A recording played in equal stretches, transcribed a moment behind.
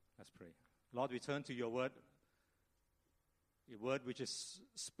Let's pray. Lord, we turn to your word which is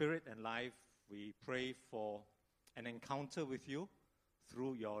spirit and life. We pray for an encounter with you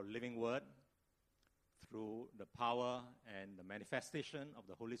through your living word, through the power and the manifestation of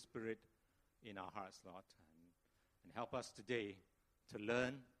the Holy Spirit in our hearts, Lord. And help us today to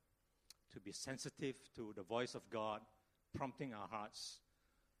learn, to be sensitive to the voice of God, prompting our hearts,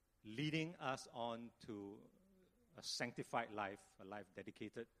 leading us on to a sanctified life, a life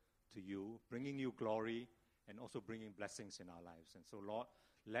dedicated to you, bringing you glory and also bringing blessings in our lives. And so, Lord,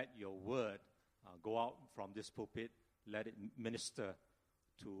 let your word go out from this pulpit. Let it minister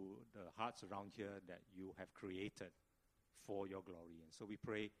to the hearts around here that you have created for your glory. And so we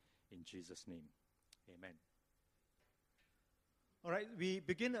pray in Jesus' name. Amen. All right, we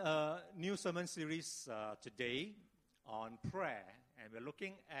begin a new sermon series today on prayer. And we're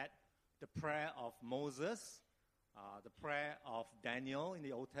looking at the prayer of Moses, the prayer of Daniel in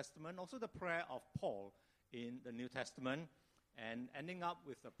the Old Testament, also the prayer of Paul in the New Testament, and ending up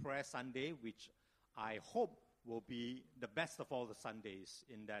with a prayer Sunday, which I hope will be the best of all the Sundays,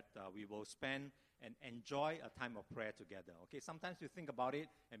 in that we will spend and enjoy a time of prayer together. Okay, sometimes we think about it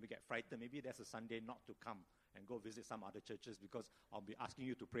and we get frightened. Maybe there's a Sunday not to come and go visit some other churches because I'll be asking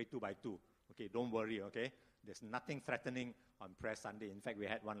you to pray 2 by 2. Okay, don't worry, okay? There's nothing threatening on prayer Sunday. In fact, we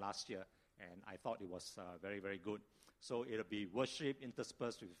had one last year, and I thought it was very, very good. So it'll be worship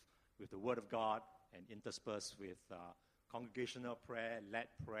interspersed with the Word of God and interspersed with congregational prayer, led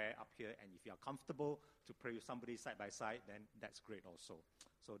prayer up here. And if you're comfortable to pray with somebody side by side, then that's great also.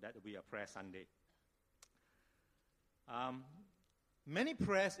 So that will be a prayer Sunday. Many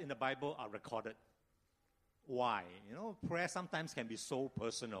prayers in the Bible are recorded. Why? You know, prayer sometimes can be so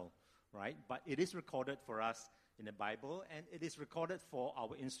personal, right? But it is recorded for us in the Bible, and it is recorded for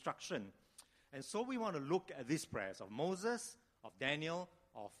our instruction. And so we want to look at these prayers of Moses, of Daniel,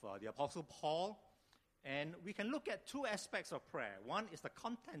 of the Apostle Paul. And we can look at 2 aspects of prayer. One is the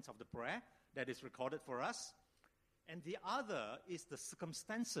content of the prayer that is recorded for us. And the other is the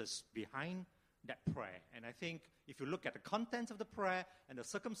circumstances behind that prayer. And I think if you look at the content of the prayer and the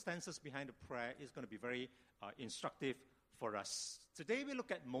circumstances behind the prayer, it's going to be very instructive for us. Today we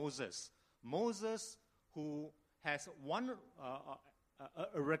look at Moses. Moses, who has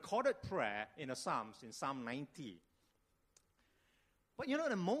a recorded prayer in the Psalms, in Psalm 90. But you know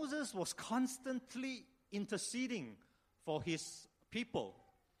that Moses was constantly interceding for his people,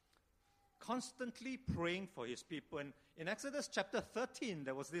 constantly praying for his people. And in Exodus chapter 13,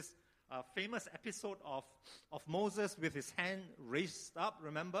 there was this famous episode of Moses with his hand raised up,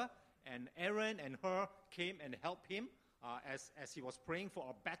 remember? And Aaron and Hur came and helped him as he was praying for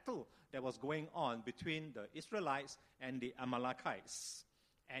a battle that was going on between the Israelites and the Amalekites.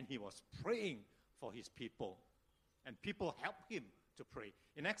 And he was praying for his people. And people helped him to pray.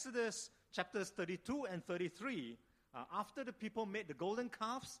 In Exodus chapters 32 and 33, after the people made the golden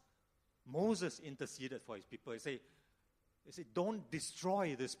calves, Moses interceded for his people. He said, don't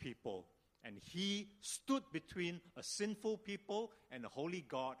destroy this people. And he stood between a sinful people and a holy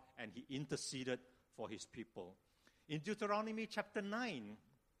God, and he interceded for his people. In Deuteronomy chapter 9,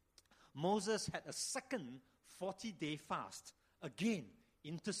 Moses had a second 40-day fast, again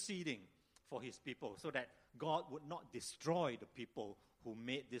interceding for his people, so that God would not destroy the people who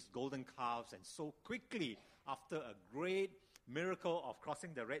made these golden calves and so quickly, after a great miracle of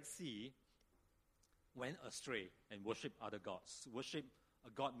crossing the Red Sea, went astray and worshipped other gods, worshipped a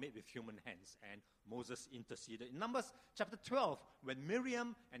God made with human hands, and Moses interceded. In Numbers chapter 12, when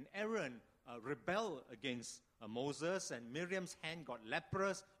Miriam and Aaron rebelled against Moses and Miriam's hand got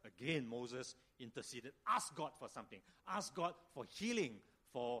leprous, again Moses interceded. Ask God for something. Ask God for healing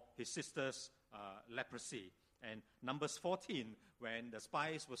for his sister's leprosy. And Numbers 14, when the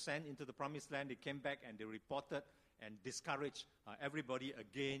spies were sent into the promised land, they came back and they reported and discouraged everybody.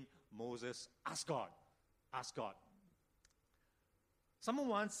 Again, Moses asked God. Ask God. Someone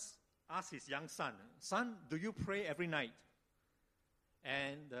once asked his young son, "Son, do you pray every night?"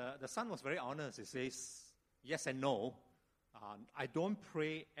 And the son was very honest. He says, "Yes and no. I don't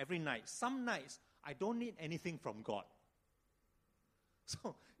pray every night. Some nights, I don't need anything from God."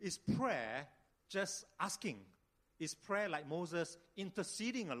 So, is prayer just asking? Is prayer like Moses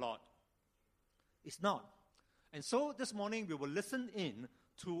interceding a lot? It's not. And so this morning we will listen in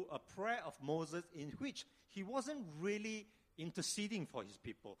to a prayer of Moses in which he wasn't really interceding for his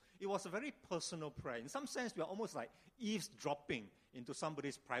people. It was a very personal prayer. In some sense, we are almost like eavesdropping into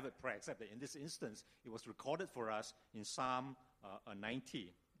somebody's private prayer, except that in this instance, it was recorded for us in Psalm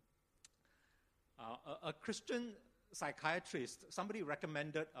 90. A Christian psychiatrist, somebody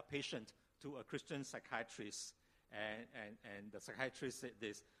recommended a patient to a Christian psychiatrist, and the psychiatrist said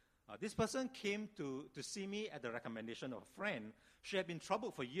this: This person came to see me at the recommendation of a friend. She had been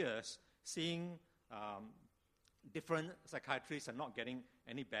troubled for years, seeing different psychiatrists and not getting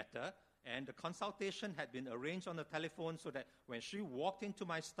any better. And the consultation had been arranged on the telephone so that when she walked into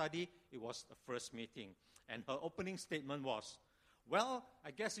my study, it was the first meeting. And her opening statement was, "Well,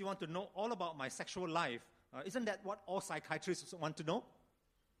 I guess you want to know all about my sexual life. Isn't that what all psychiatrists want to know?"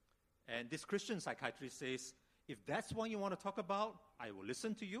 And this Christian psychiatrist says, "If that's what you want to talk about, I will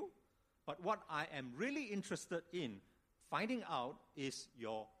listen to you. But what I am really interested in finding out is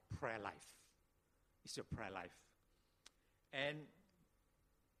your prayer life. It's your prayer life." And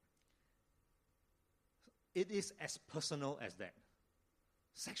it is as personal as that.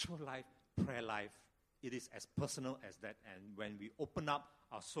 Sexual life, prayer life, it is as personal as that. And when we open up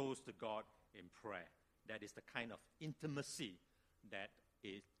our souls to God in prayer, that is the kind of intimacy that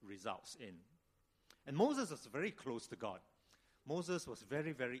it results in. And Moses was very close to God. Moses was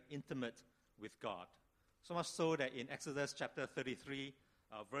very, very intimate with God. So much so that in Exodus chapter 33,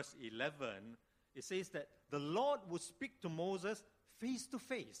 verse 11, it says that the Lord would speak to Moses face to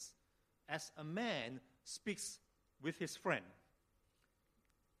face as a man speaks with his friend.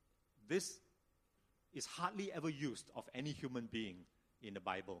 This is hardly ever used of any human being in the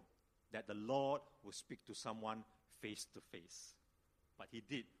Bible, that the Lord will speak to someone face to face. But he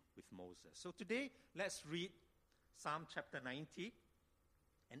did with Moses. So today, let's read Psalm chapter 90,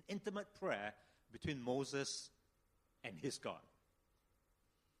 an intimate prayer between Moses and his God.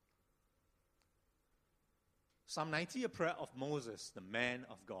 Psalm 90, a prayer of Moses, the man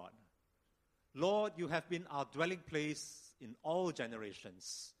of God. "Lord, you have been our dwelling place in all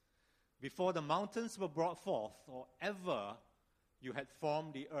generations. Before the mountains were brought forth, or ever you had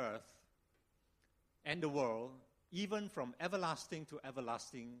formed the earth and the world, even from everlasting to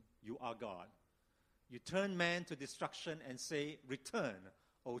everlasting, you are God. You turn man to destruction and say, 'Return,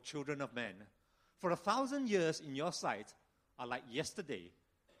 O children of men.' For 1,000 years in your sight are like yesterday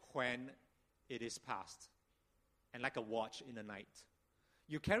when it is past, and like a watch in the night.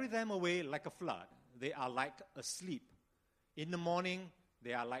 You carry them away like a flood. They are like asleep. In the morning,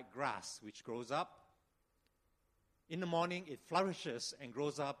 they are like grass which grows up. In the morning, it flourishes and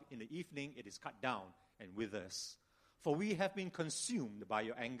grows up. In the evening, it is cut down and withers. For we have been consumed by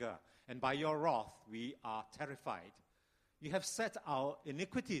your anger, and by your wrath we are terrified. You have set our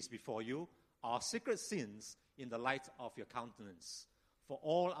iniquities before you, our secret sins in the light of your countenance. For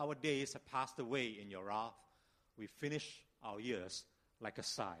all our days have passed away in your wrath. We finish our years like a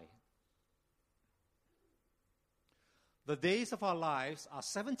sigh. The days of our lives are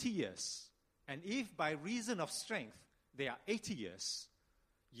 70 years, and if by reason of strength they are 80 years,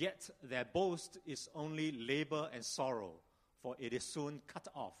 yet their boast is only labor and sorrow, for it is soon cut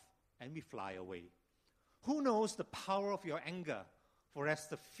off, and we fly away. Who knows the power of your anger? For as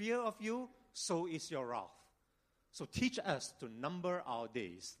the fear of you, so is your wrath. So teach us to number our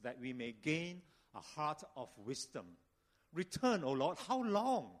days, that we may gain a heart of wisdom. Return, O Lord, how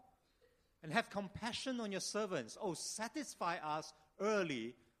long? And have compassion on your servants. Oh, satisfy us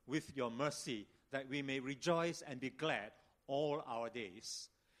early with your mercy, that we may rejoice and be glad all our days.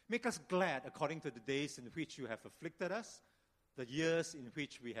 Make us glad according to the days in which you have afflicted us, the years in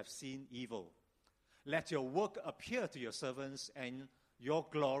which we have seen evil. Let your work appear to your servants, and your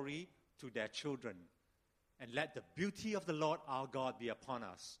glory to their children. And let the beauty of the Lord our God be upon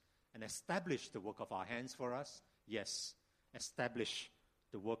us, and establish the work of our hands for us. Yes, establish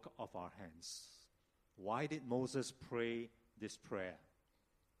the work of our hands. Why did Moses pray this prayer?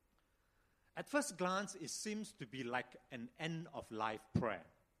 At first glance, it seems to be like an end-of-life prayer.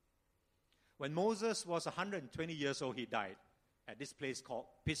 When Moses was 120 years old, he died at this place called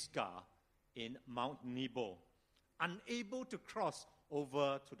Pisgah in Mount Nebo, unable to cross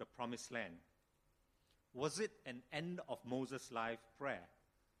over to the promised land. Was it an end of Moses' life prayer?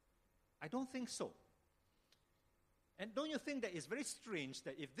 I don't think so. And don't you think that it's very strange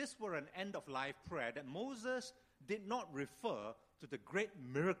that if this were an end-of-life prayer, that Moses did not refer to the great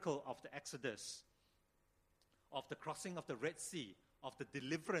miracle of the Exodus, of the crossing of the Red Sea, of the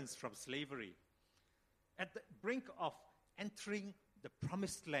deliverance from slavery? At the brink of entering the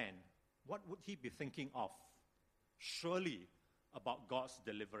promised land, what would he be thinking of? Surely about God's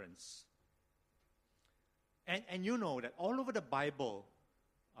deliverance. And you know that all over the Bible,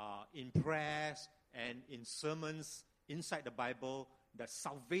 in prayers and in sermons inside the Bible, the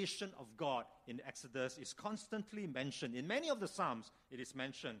salvation of God in Exodus is constantly mentioned. In many of the Psalms, it is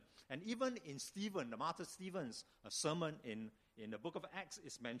mentioned. And even in Stephen, the martyr Stephen's sermon in the book of Acts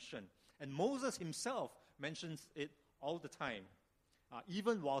is mentioned. And Moses himself mentions it all the time,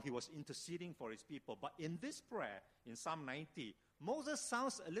 even while he was interceding for his people. But in this prayer, in Psalm 90, Moses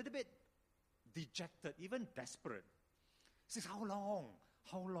sounds a little bit dejected, even desperate. He says, how long?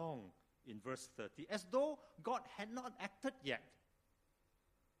 How long? In verse 30, as though God had not acted yet.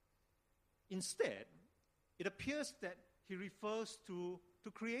 Instead, it appears that he refers to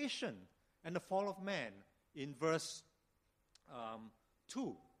creation and the fall of man in verse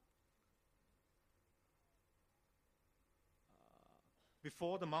 2.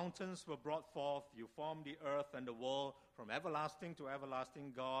 Before the mountains were brought forth, you formed the earth and the world. From everlasting to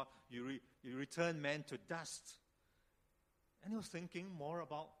everlasting, God, you return man to dust. And he was thinking more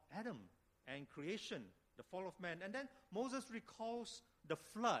about Adam and creation, the fall of man. And then Moses recalls the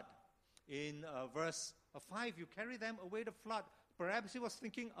flood in verse 5. You carry them away the flood. Perhaps he was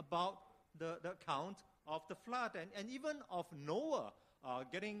thinking about the account of the flood and even of Noah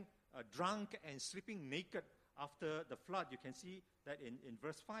getting drunk and sleeping naked after the flood. You can see that in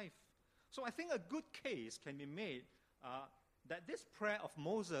verse 5. So I think a good case can be made that this prayer of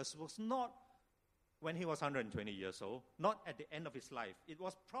Moses was not when he was 120 years old, not at the end of his life. It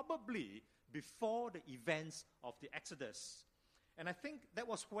was probably before the events of the Exodus. And I think that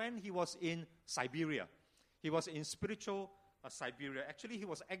was when he was in Siberia. He was in spiritual Siberia. Actually, he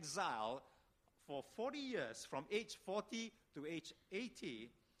was exiled for 40 years, from age 40 to age 80,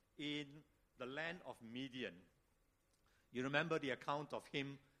 in the land of Midian. You remember the account of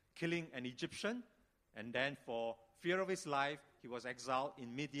him killing an Egyptian, and then for fear of his life, he was exiled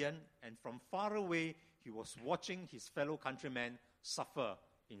in Midian, and from far away, he was watching his fellow countrymen suffer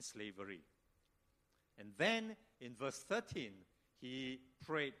in slavery. And then, in verse 13, he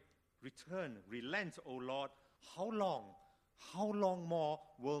prayed, return, relent, O Lord, how long more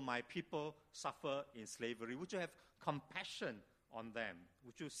will my people suffer in slavery? Would you have compassion on them?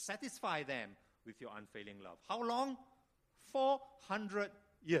 Would you satisfy them with your unfailing love? How long? 400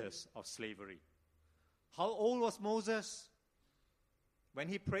 years of slavery. How old was Moses when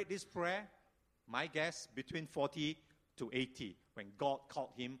he prayed this prayer? My guess, between 40 to 80, when God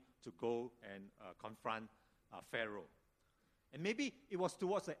called him to go and confront Pharaoh. And maybe it was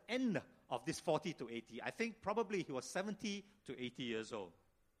towards the end of this 40 to 80. I think probably he was 70 to 80 years old,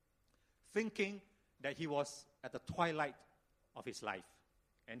 thinking that he was at the twilight of his life.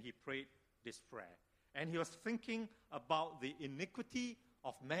 And he prayed this prayer. And he was thinking about the iniquity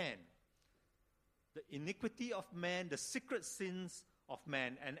of man. The iniquity of man, the secret sins of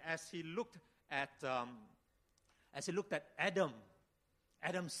man. And as he looked at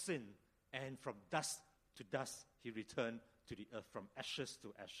Adam's sin, and from dust to dust he returned to the earth, from ashes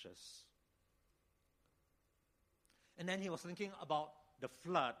to ashes. And then he was thinking about the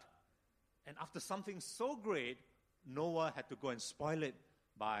flood. And after something so great, Noah had to go and spoil it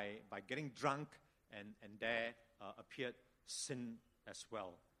by getting drunk, and there appeared sin as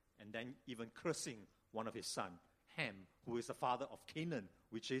well. And then even cursing one of his sons, Ham, who is the father of Canaan,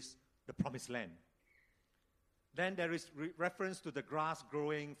 which is the promised land. Then there is reference to the grass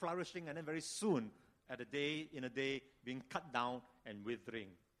growing, flourishing, and then very soon, in a day, being cut down and withering.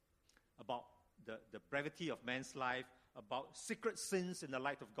 About the brevity of man's life, about secret sins in the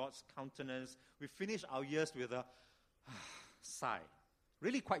light of God's countenance. We finish our years with a sigh.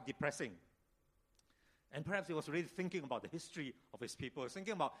 Really quite depressing. And perhaps he was really thinking about the history of his people. He was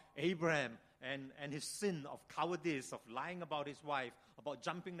thinking about Abraham and his sin of cowardice, of lying about his wife, about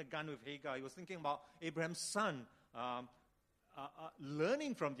jumping the gun with Hagar. He was thinking about Abraham's son,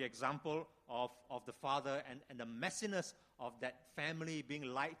 learning from the example of the father and the messiness of that family being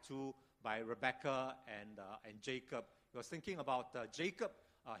lied to by Rebekah and Jacob. He was thinking about Jacob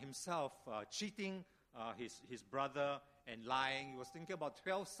himself cheating his brother and lying. He was thinking about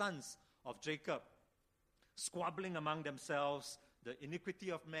 12 sons of Jacob squabbling among themselves, the iniquity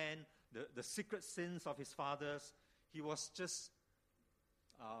of man, the secret sins of his fathers. He was just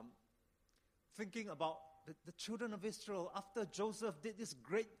thinking about the children of Israel after Joseph did this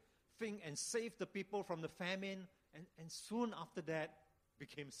great thing and saved the people from the famine, and soon after that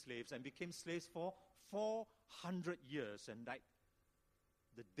became slaves for 400 years, and like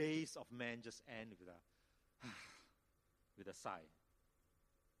the days of man just end with a sigh.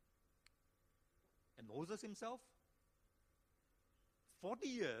 And Moses himself, 40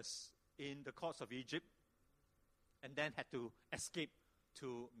 years in the courts of Egypt, and then had to escape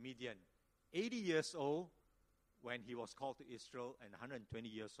to Midian. 80 years old when he was called to Israel, and 120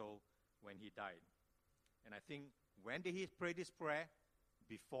 years old when he died. And I think, when did he pray this prayer?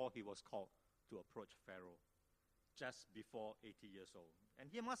 Before he was called to approach Pharaoh, just before 80 years old. And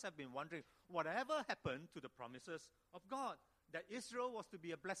he must have been wondering, whatever happened to the promises of God, that Israel was to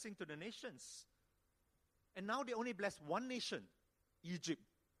be a blessing to the nations. And now they only bless one nation, Egypt.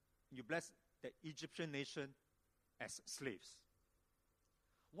 You bless the Egyptian nation as slaves.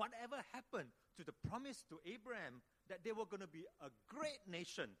 Whatever happened to the promise to Abraham that they were going to be a great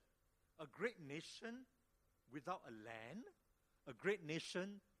nation without a land, a great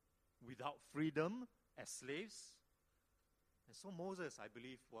nation without freedom as slaves? And so Moses, I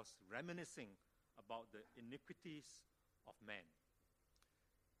believe, was reminiscing about the iniquities of man.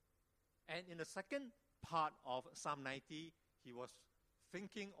 And in the second part of Psalm 90, he was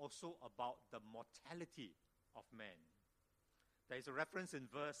thinking also about the mortality of man. There is a reference in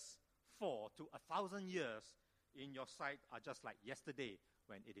verse 4 to 1,000 years in your sight are just like yesterday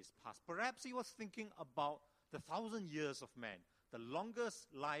when it is past. Perhaps he was thinking about the 1,000 years of man. The longest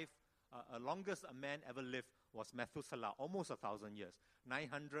a man ever lived was Methuselah, almost 1,000 years,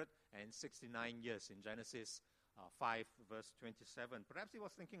 969 years in Genesis 5, verse 27. Perhaps he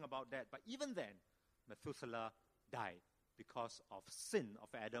was thinking about that. But even then, Methuselah died because of sin of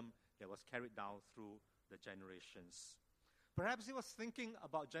Adam that was carried down through the generations. Perhaps he was thinking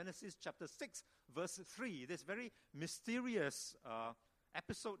about Genesis chapter 6, verse 3, this very mysterious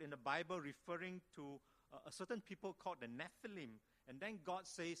episode in the Bible referring to a certain people called the Nephilim. And then God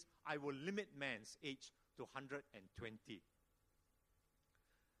says, I will limit man's age to 120.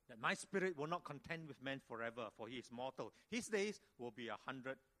 That my spirit will not contend with man forever, for he is mortal. His days will be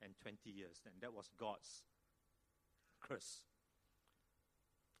 120 years. And that was God's curse.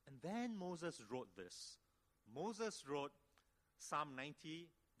 And then Moses wrote this. Moses wrote Psalm 90,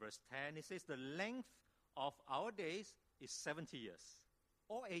 verse 10. It says, the length of our days is 70 years,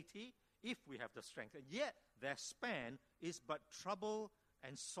 or 80, if we have the strength. And yet their span is but trouble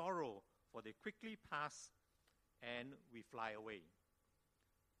and sorrow, for they quickly pass and we fly away.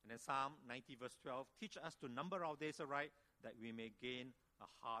 And then Psalm 90, verse 12, teach us to number our days aright, that we may gain a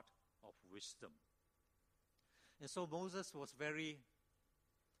heart of wisdom. And so Moses was very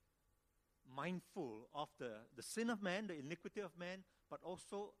mindful of the sin of man, the iniquity of man, but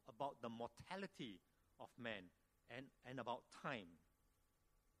also about the mortality of man and about time.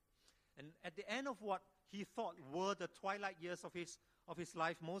 And at the end of what he thought were the twilight years of his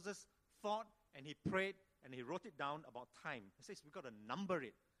life, Moses thought and he prayed and he wrote it down about time. He says, we've got to number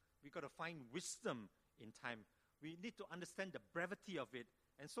it. We've got to find wisdom in time. We need to understand the brevity of it.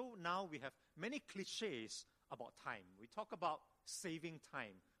 And so now we have many cliches about time. We talk about saving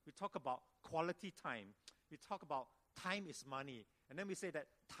time. We talk about quality time. We talk about time is money. And then we say that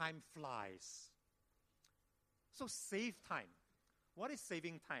time flies. So save time. What is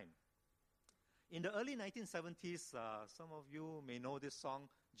saving time? In the early 1970s, some of you may know this song,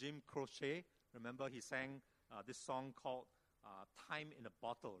 Jim Croce. Remember, he sang this song called Time in a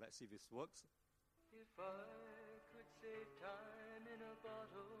Bottle. Let's see if this works. If I could save time in a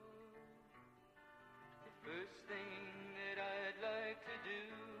bottle, the first thing that I'd like to do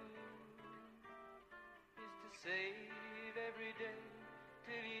is to save every day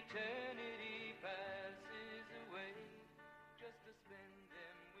till eternity passes away, just to spend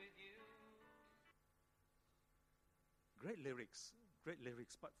them with you. Great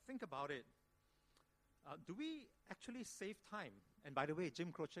lyrics, but think about it. Do we actually save time? And by the way,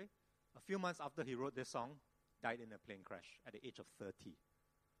 Jim Croce, a few months after he wrote this song, died in a plane crash at the age of 30.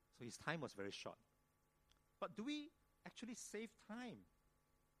 So his time was very short. But do we actually save time?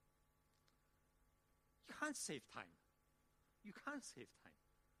 You can't save time. You can't save time.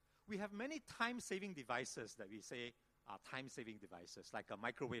 We have many time-saving devices that we say are time-saving devices, like a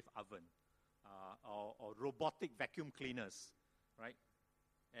microwave oven or robotic vacuum cleaners, right?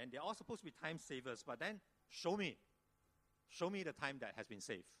 And they're all supposed to be time savers, but then show me the time that has been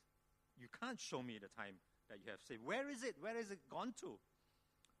saved. You can't show me the time that you have saved. Where is it? Where has it gone to?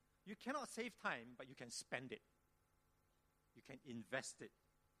 You cannot save time, but you can spend it. You can invest it.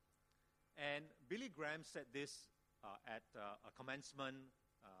 And Billy Graham said this at a commencement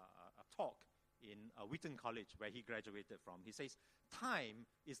a talk in Wheaton College, where he graduated from. He says, time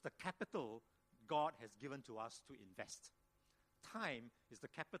is the capital God has given to us to invest. Time is the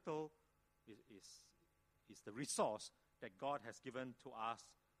capital, is the resource that God has given to us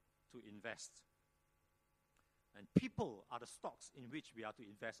to invest. And people are the stocks in which we are to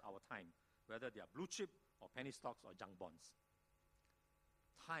invest our time, whether they are blue chip or penny stocks or junk bonds.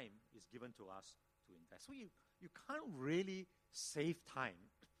 Time is given to us to invest. So you can't really save time,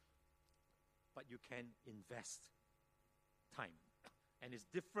 but you can invest time. And it's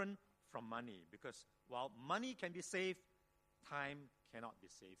different from money, because while money can be saved, time cannot be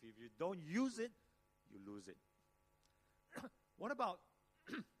saved. If you don't use it, you lose it. What about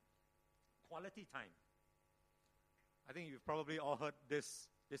quality time? I think you've probably all heard this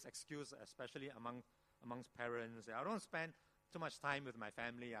excuse, especially amongst parents. I don't spend too much time with my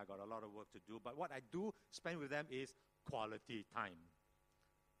family. I got a lot of work to do. But what I do spend with them is quality time.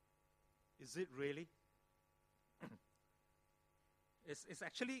 Is it really? It's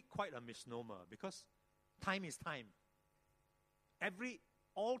actually quite a misnomer because time is time.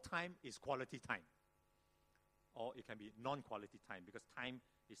 All time is quality time. Or it can be non-quality time because time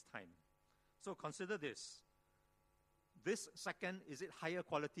is time. So consider this. This second, is it higher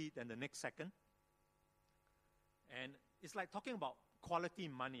quality than the next second? And it's like talking about quality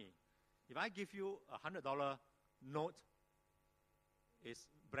money. If I give you a $100 note, it's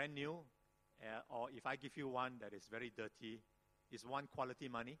brand new, or if I give you one that is very dirty, is one quality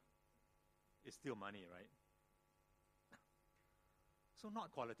money? It's still money, right? So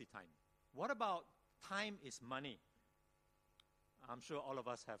not quality time. What about time is money? I'm sure all of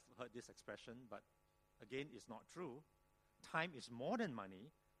us have heard this expression, but again, it's not true. Time is more than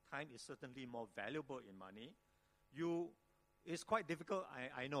money. Time is certainly more valuable in money. It's quite difficult,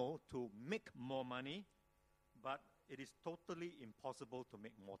 I know, to make more money, but it is totally impossible to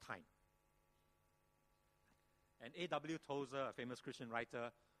make more time. And A.W. Tozer, a famous Christian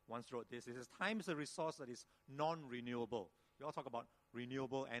writer, once wrote this. He says, time is a resource that is non-renewable. We all talk about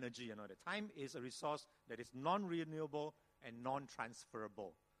renewable energy and all that. Time is a resource that is non-renewable and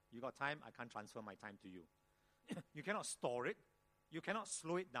non-transferable. You got time, I can't transfer my time to you. You cannot store it. You cannot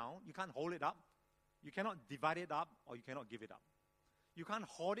slow it down. You can't hold it up. You cannot divide it up, or you cannot give it up. You can't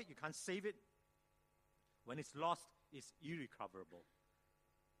hoard it. You can't save it. When it's lost, it's irrecoverable.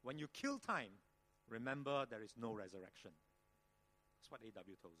 When you kill time, remember there is no resurrection. That's what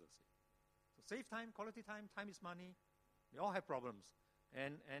A.W. Tozer said. So save time, quality time, time is money. We all have problems.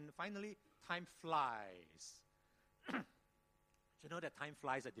 And finally, time flies. Do you know that time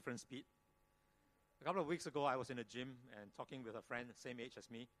flies at different speed? A couple of weeks ago, I was in a gym and talking with a friend, same age as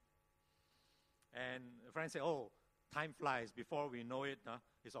me. And a friend said, oh, time flies. Before we know it,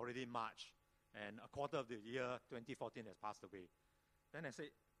 it's already March. And a quarter of the year, 2014, has passed away. Then I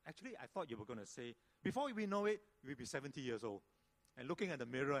said, actually, I thought you were going to say, before we know it, we'll be 70 years old. And looking at the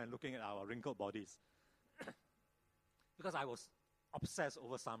mirror and looking at our wrinkled bodies. Because I was obsessed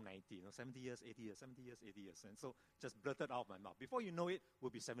over Psalm 90, 70 years, 80 years, 70 years, 80 years. And so just blurted out of my mouth. Before you know it, we'll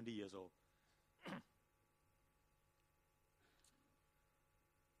be 70 years old.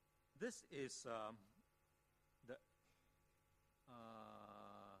 This is no.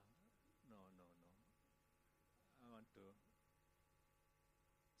 I want to.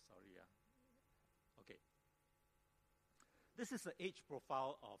 Sorry, okay. This is the age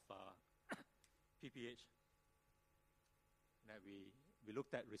profile of PPH that we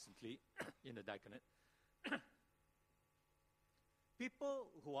looked at recently in the diaconate.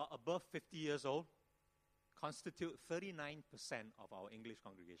 People who are above 50 years old constitute 39% of our English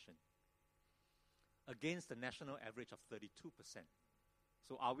congregation, against the national average of 32%.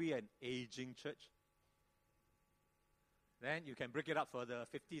 So are we an aging church? Then you can break it up further.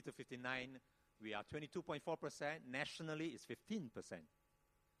 50 to 59, we are 22.4%. Nationally, it's 15%.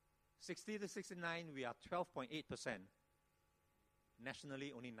 60 to 69, we are 12.8%.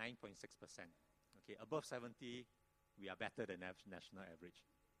 Nationally, only 9.6%. Okay, above 70, we are better than national average.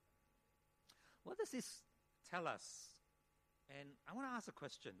 What does this tell us? And I want to ask a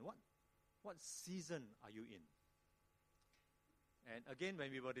question. What season are you in? And again,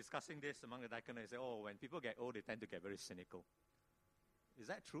 when we were discussing this among the diaconate, they say, oh, when people get old, they tend to get very cynical. Is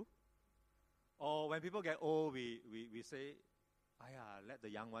that true? Or when people get old, we say, let the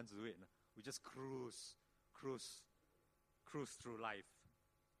young ones do it. We just cruise through life.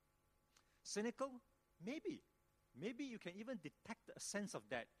 Cynical? Maybe. Maybe you can even detect a sense of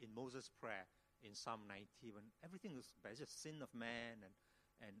that in Moses' prayer in Psalm 90, when everything is just sin of man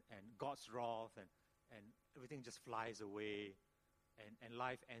and God's wrath and everything just flies away and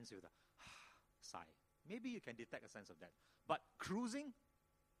life ends with a sigh. Maybe you can detect a sense of that. But cruising?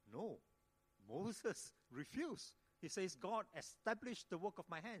 No. Moses refused. He says, God, establish the work of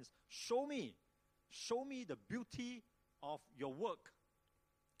my hands. Show me the beauty of your work.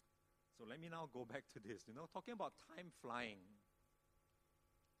 So let me now go back to this, talking about time flying.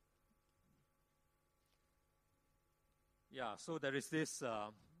 Yeah, so there is this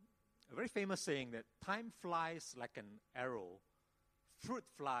a very famous saying that time flies like an arrow, fruit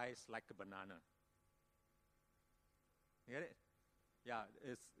flies like a banana. You get it? Yeah,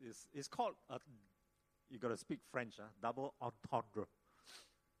 it's called, you got to speak French, double entendre.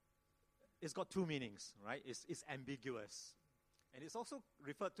 It's got two meanings, right? It's ambiguous. And it's also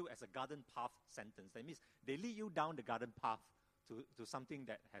referred to as a garden path sentence. That means they lead you down the garden path to something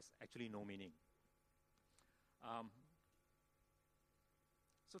that has actually no meaning.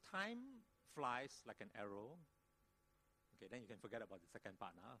 So time flies like an arrow. Okay, then you can forget about the second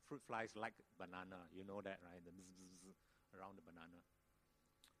part. Fruit flies like banana. You know that, right? The bzz, bzz, around the banana.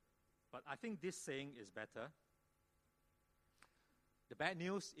 But But I think this saying is better. The bad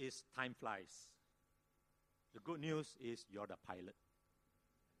news is time flies. The good news is you're the pilot.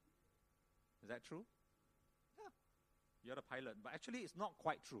 Is that true? Yeah. You're the pilot. But actually, it's not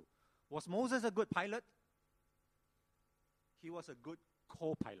quite true. Was Moses a good pilot? He was a good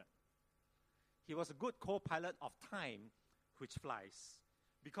co-pilot. He was a good co-pilot of time which flies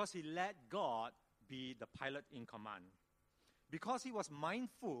because he let God be the pilot in command. Because he was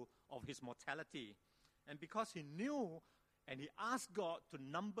mindful of his mortality, and because he knew and he asked God to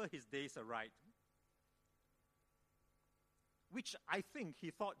number his days aright, which I think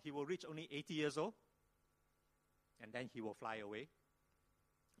he thought he will reach only 80 years old, and then he will fly away.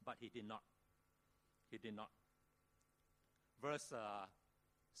 But he did not. He did not. Verse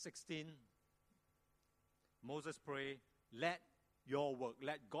 16, Moses prayed, let your work,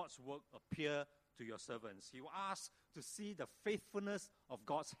 let God's work appear to your servants. He asked to see the faithfulness of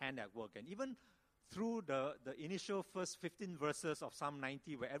God's hand at work. And even through the initial first 15 verses of Psalm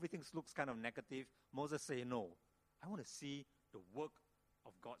 90, where everything looks kind of negative, Moses said, no, I want to see the work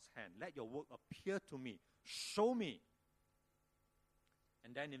of God's hand. Let your work appear to me. Show me.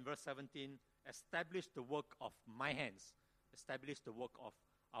 And then in verse 17, establish the work of my hands. Establish the work of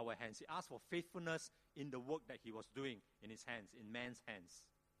our hands. He asked for faithfulness in the work that he was doing in his hands, in man's hands.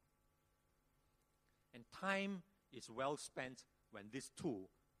 And time is well spent when this two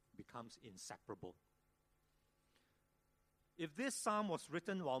becomes inseparable. If this psalm was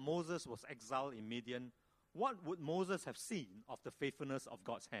written while Moses was exiled in Midian, what would Moses have seen of the faithfulness of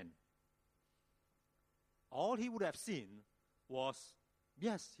God's hand? All he would have seen was,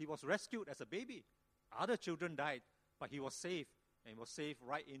 yes, he was rescued as a baby. Other children died, but he was saved, and was saved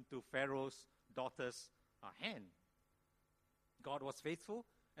right into Pharaoh's daughter's hand. God was faithful,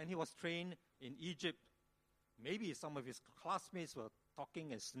 and he was trained in Egypt. Maybe some of his classmates were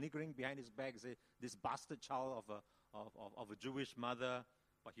talking and sniggering behind his back, say, this bastard child of a Jewish mother,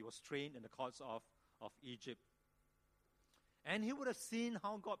 but he was trained in the courts of Egypt. And he would have seen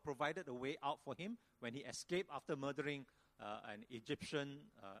how God provided a way out for him when he escaped after murdering an Egyptian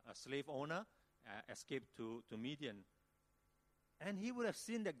a slave owner, escaped to Midian. And he would have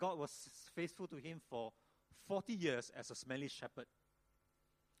seen that God was faithful to him for 40 years as a smelly shepherd.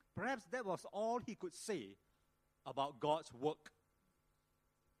 Perhaps that was all he could say about God's work.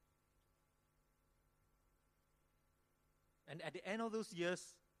 And at the end of those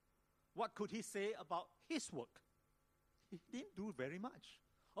years, what could he say about his work? He didn't do very much.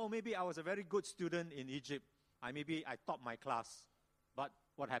 Oh, maybe I was a very good student in Egypt. Maybe I topped my class. But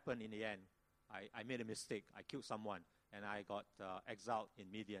what happened in the end? I made a mistake. I killed someone, and I got exiled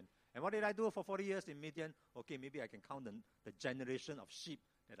in Midian. And what did I do for 40 years in Midian? Okay, maybe I can count the generation of sheep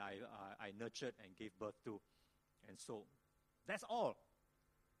that I nurtured and gave birth to. And so, that's all.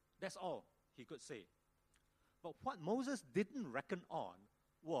 That's all he could say. But what Moses didn't reckon on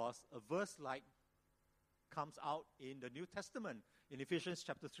was a verse like comes out in the New Testament, in Ephesians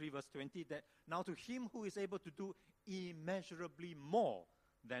chapter 3, verse 20, that now to him who is able to do immeasurably more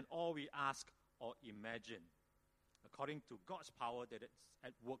than all we ask or imagine, according to God's power that is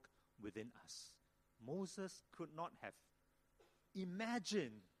at work within us. Moses could not have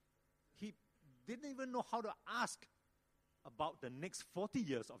imagined. He didn't even know how to ask about the next 40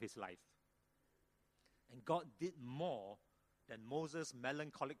 years of his life. And God did more than Moses'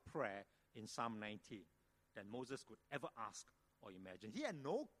 melancholic prayer in Psalm 90, than Moses could ever ask or imagine. He had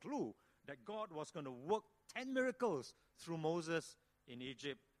no clue that God was going to work 10 miracles through Moses in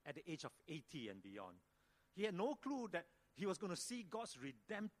Egypt at the age of 80 and beyond. He had no clue that he was going to see God's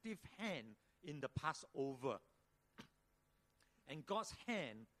redemptive hand in the Passover and God's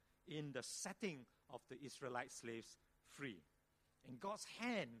hand in the setting of the Israelite slaves free, and God's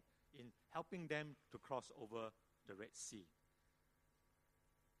hand in helping them to cross over the Red Sea.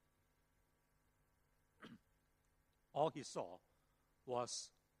 All he saw was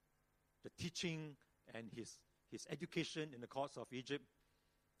the teaching and his education in the courts of Egypt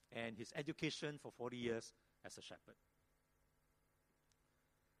and his education for 40 years as a shepherd.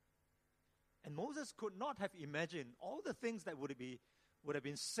 And Moses could not have imagined all the things that would have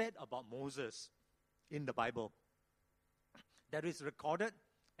been said about Moses in the Bible that is recorded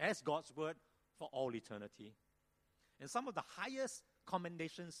as God's word for all eternity. And some of the highest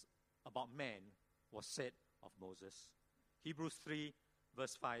commendations about man was said of Moses. Hebrews 3,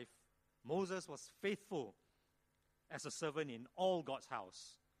 verse 5, Moses was faithful as a servant in all God's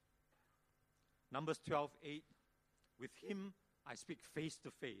house. Numbers 12:8, with him I speak face to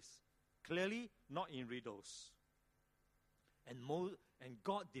face, clearly, not in riddles. And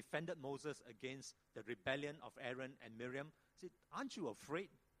God defended Moses against the rebellion of Aaron and Miriam. He said, aren't you afraid?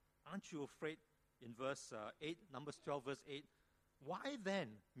 aren't you afraid? In verse 8, Numbers 12, verse 8, why then,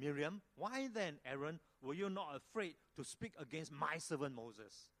 Miriam, why then, Aaron, were you not afraid to speak against my servant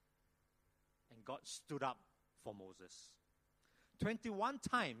Moses? And God stood up for Moses. 21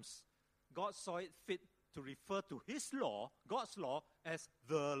 times, God saw it fit to refer to his law, God's law, as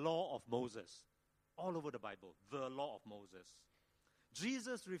the law of Moses. All over the Bible, the law of Moses.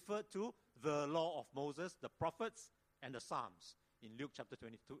 Jesus referred to the law of Moses, the prophets, and the Psalms in Luke chapter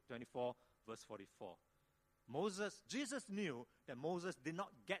 24, verse 44. Jesus knew that Moses did not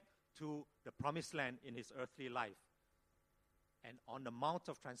get to the promised land in his earthly life. And on the Mount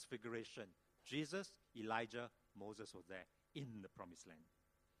of Transfiguration, Jesus, Elijah, Moses were there in the promised land.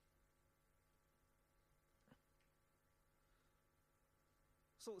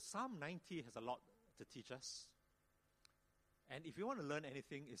 So Psalm 90 has a lot to teach us. And if you want to learn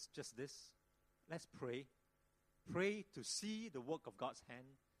anything, it's just this. Let's pray. Pray to see the work of God's hand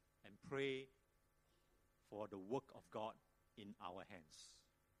and pray for the work of God in our hands.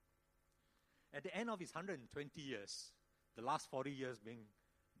 At the end of his 120 years, the last 40 years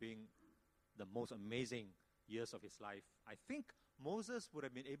being the most amazing years of his life, I think Moses would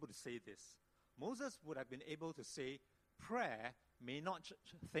have been able to say this. Moses would have been able to say, prayer may not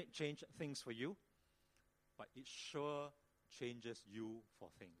change things for you, but it sure changes you for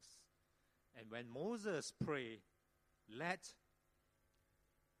things. And when Moses prayed, let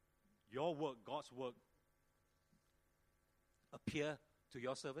your work, God's work, appear to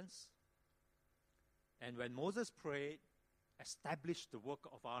your servants. And when Moses prayed, establish the work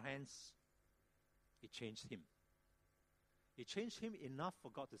of our hands, it changed him. It changed him enough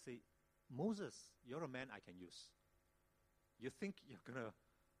for God to say, Moses, you're a man I can use. You think you're going to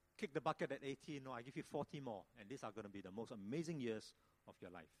kick the bucket at 18? No, I give you 40 more. And these are going to be the most amazing years of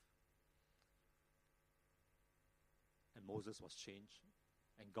your life. And Moses was changed.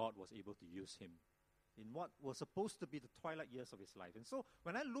 And God was able to use him in what was supposed to be the twilight years of his life. And so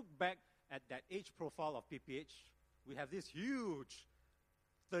when I look back at that age profile of PPH, we have this huge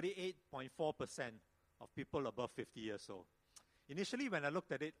 38.4% of people above 50 years old. Initially, when I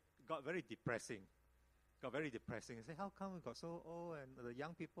looked at it, it got very depressing. I said, how come we got so old and the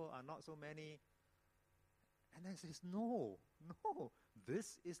young people are not so many? And then it says, no,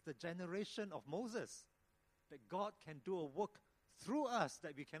 this is the generation of Moses. That God can do a work through us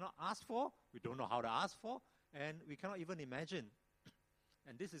that we cannot ask for, we don't know how to ask for, and we cannot even imagine.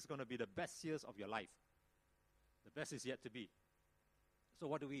 And this is going to be the best years of your life. The best is yet to be. So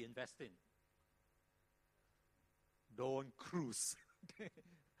what do we invest in? Don't cruise.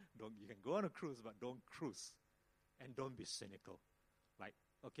 You can go on a cruise, but don't cruise. And don't be cynical. Like,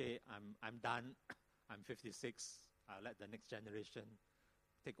 okay, I'm done. I'm 56. I'll let the next generation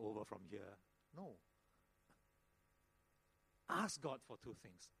take over from here. No. Ask God for two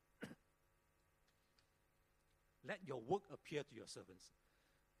things. Let your work appear to your servants.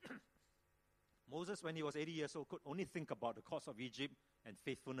 Moses, when he was 80 years old, could only think about the cost of Egypt and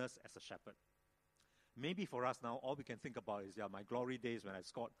faithfulness as a shepherd. Maybe for us now, all we can think about is my glory days when I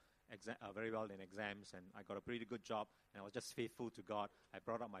scored very well in exams and I got a pretty good job and I was just faithful to God. I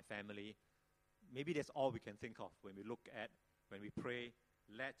brought up my family. Maybe that's all we can think of when we pray,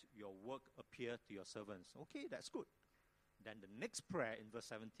 let your work appear to your servants. Okay, that's good. Then the next prayer in verse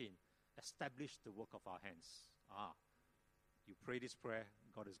 17, establish the work of our hands. You pray this prayer,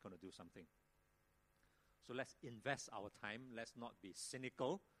 God is going to do something. So let's invest our time. Let's not be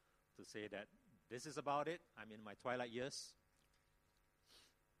cynical to say that this is about it. I'm in my twilight years.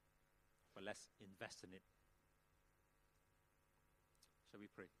 But let's invest in it. Shall we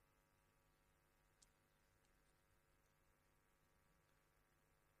pray?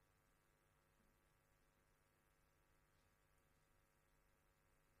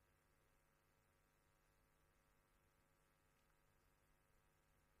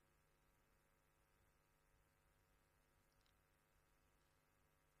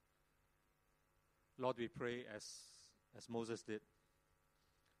 Lord, we pray as Moses did.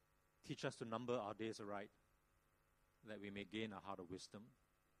 Teach us to number our days aright, that we may gain a heart of wisdom.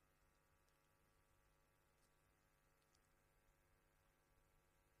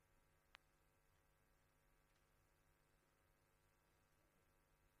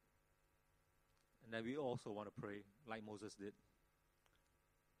 And that we also want to pray, like Moses did.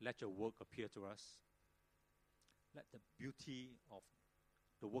 Let your work appear to us. Let the beauty of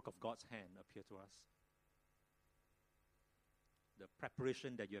the work of God's hand appear to us. The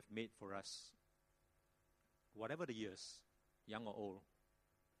preparation that you have made for us, whatever the years, young or old,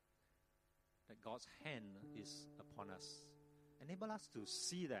 that God's hand is upon us. Enable us to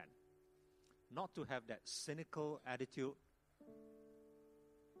see that, not to have that cynical attitude,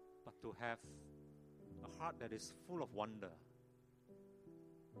 but to have a heart that is full of wonder,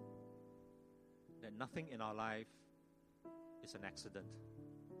 that nothing in our life is an accident,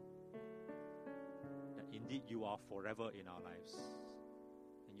 that indeed you are forever in our lives,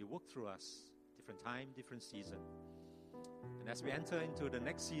 and you work through us, different time, different season. And as we enter into the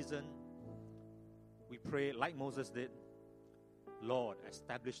next season, we pray like Moses did, Lord,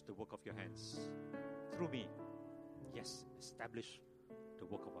 establish the work of your hands through me. Yes, establish the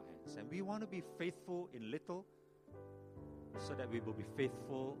work of our hands. And we want to be faithful in little so that we will be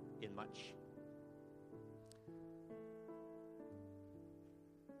faithful in much.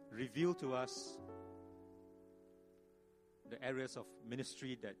 Reveal to us the areas of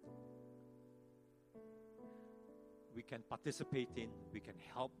ministry that we can participate in, we can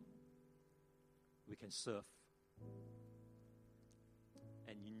help, we can serve.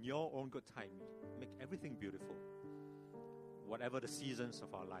 And in your own good time, make everything beautiful. Whatever the seasons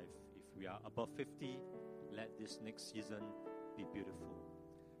of our life, if we are above 50, let this next season be beautiful.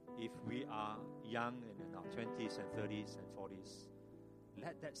 If we are young and in our 20s and 30s and 40s,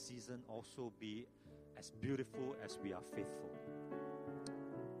 let that season also be as beautiful as we are faithful.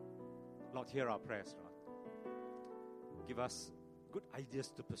 Lord, hear our prayers, Lord. Give us good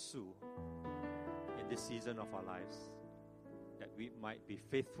ideas to pursue in this season of our lives, that we might be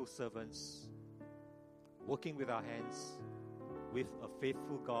faithful servants, working with our hands, with a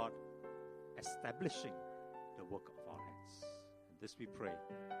faithful God, establishing the work of our hands. And this we pray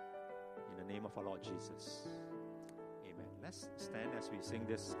in the name of our Lord Jesus. Amen. Let's stand as we sing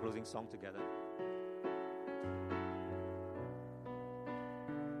this closing song together.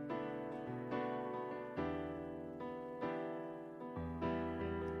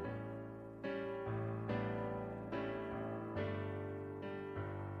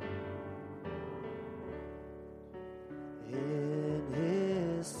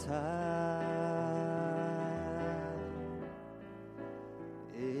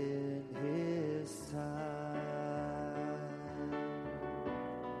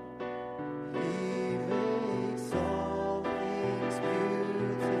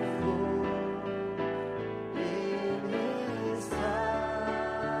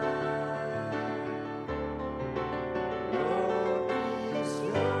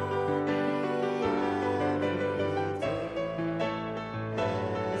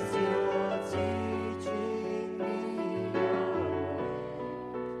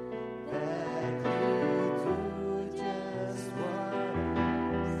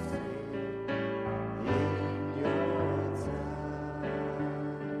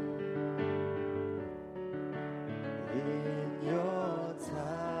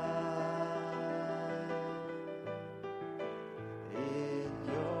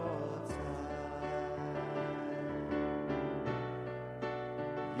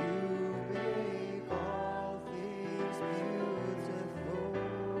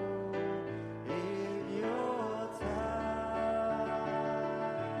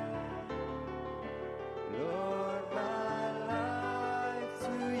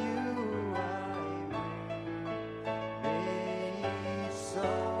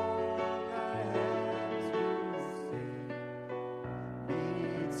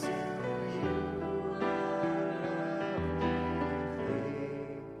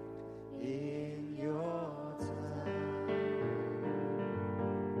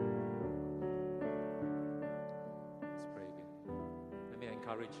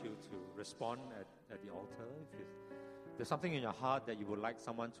 Encourage you to respond at the altar. If there's something in your heart that you would like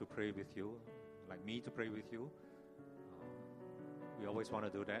someone to pray with you, like me to pray with you, we always want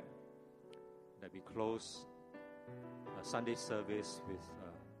to do that. That we close a Sunday service with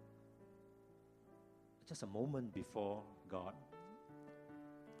just a moment before God,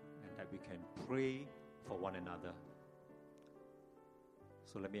 and that we can pray for one another.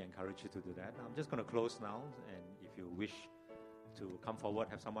 So let me encourage you to do that. I'm just going to close now, and if you wish to come forward,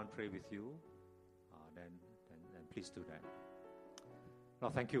 have someone pray with you, then please do that.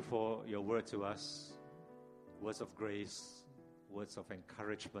 Lord, thank you for your word to us, words of grace, words of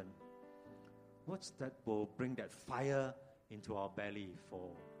encouragement, words that will bring that fire into our belly for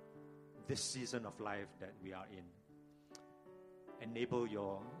this season of life that we are in. Enable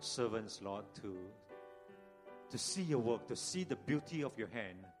your servants, Lord, to see your work, to see the beauty of your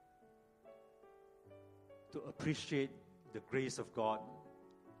hand, to appreciate the grace of God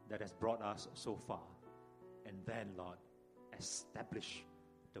that has brought us so far. And then, Lord, establish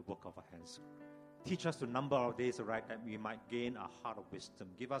the work of our hands. Teach us to number our days aright, that we might gain a heart of wisdom.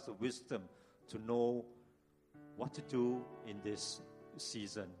 Give us the wisdom to know what to do in this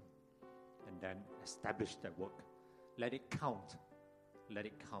season, and then establish that work. Let it count. Let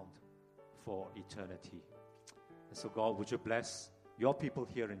it count for eternity. And so, God, would you bless your people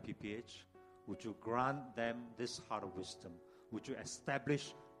here in PPH? Would you grant them this heart of wisdom? Would you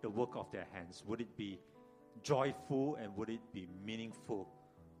establish the work of their hands? Would it be joyful and would it be meaningful?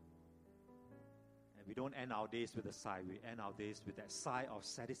 And we don't end our days with a sigh. We end our days with that sigh of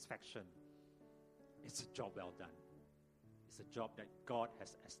satisfaction. It's a job well done. It's a job that God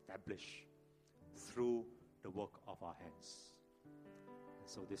has established through the work of our hands. And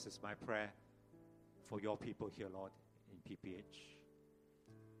so this is my prayer for your people here, Lord, in PPH.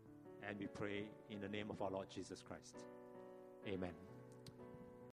 And we pray in the name of our Lord Jesus Christ. Amen.